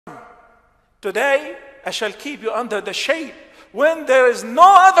Today, I shall keep you under the shade when there is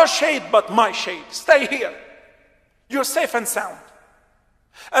no other shade but my shade. Stay here. You're safe and sound.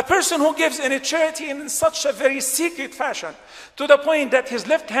 A person who gives in a charity in such a very secret fashion, to the point that his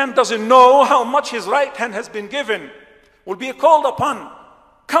left hand doesn't know how much his right hand has been given, will be called upon.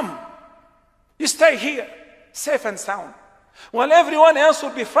 Come, you stay here, safe and sound. While everyone else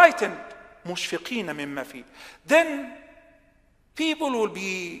will be frightened. مُشْفِقِينَ مِمَّا فِيهِ. Then people will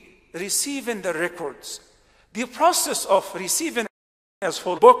be receiving the records. The process of receiving as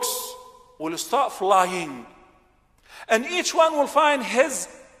for books will start flying. And each one will find his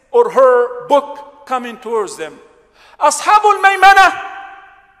or her book coming towards them. Ashabul Maymana,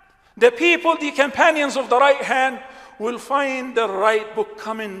 the people, the companions of the right hand, will find the right book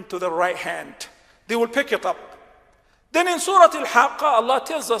coming to the right hand. They will pick it up. Then in Surah Al-Haqqa, Allah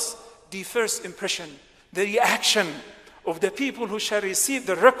tells us the first impression, the reaction of the people who shall receive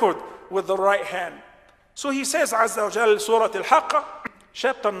the record with the right hand. So he says, Azza wa Jal, Surah Al-Haqqa,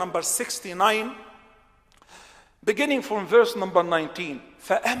 chapter number 69, beginning from verse number 19.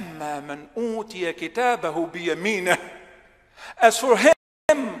 فَأَمَّا مَنْ أُوتِيَ كِتَابَهُ بِيَمِينَهُ. As for him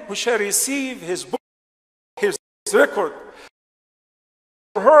who shall receive his book, his record,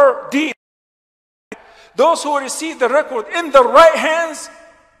 for her deed, those who receive the record in the right hands,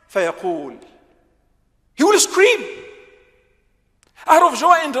 فَيَقُولُ, he will scream out of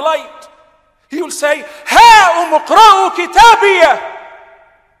joy and delight. He will say, هَا أُمُقْرَأُ كِتَابِيَ.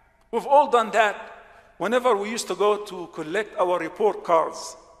 We've all done that. Whenever we used to go to collect our report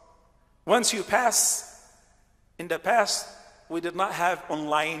cards, once you pass, in the past, we did not have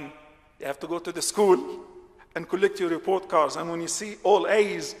online. You have to go to the school and collect your report cards. And when you see all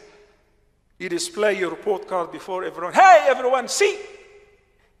A's, you display your report card before everyone. Hey, everyone, see?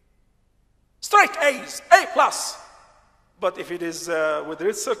 Straight A's, A+. But if it is with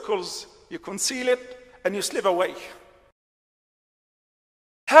red circles, you conceal it and you slip away.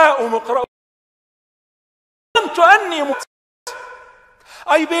 هَا أُمُقْرَأُ.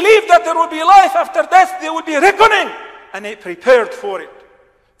 I believe that there will be life after death. There will be reckoning, and I prepared for it.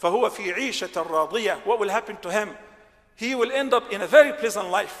 فهو في عيشة راضية. What will happen to him? He will end up in a very pleasant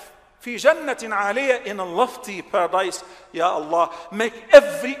life. في جنة عالية, in a lofty paradise. Ya Allah, make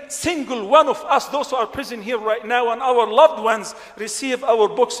every single one of us, those who are present here right now, and our loved ones, receive our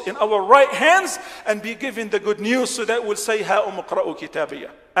books in our right hands and be given the good news, so that we'll say, هَا أُمُقْرَأُ كِتَابِيَ.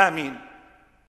 Ameen.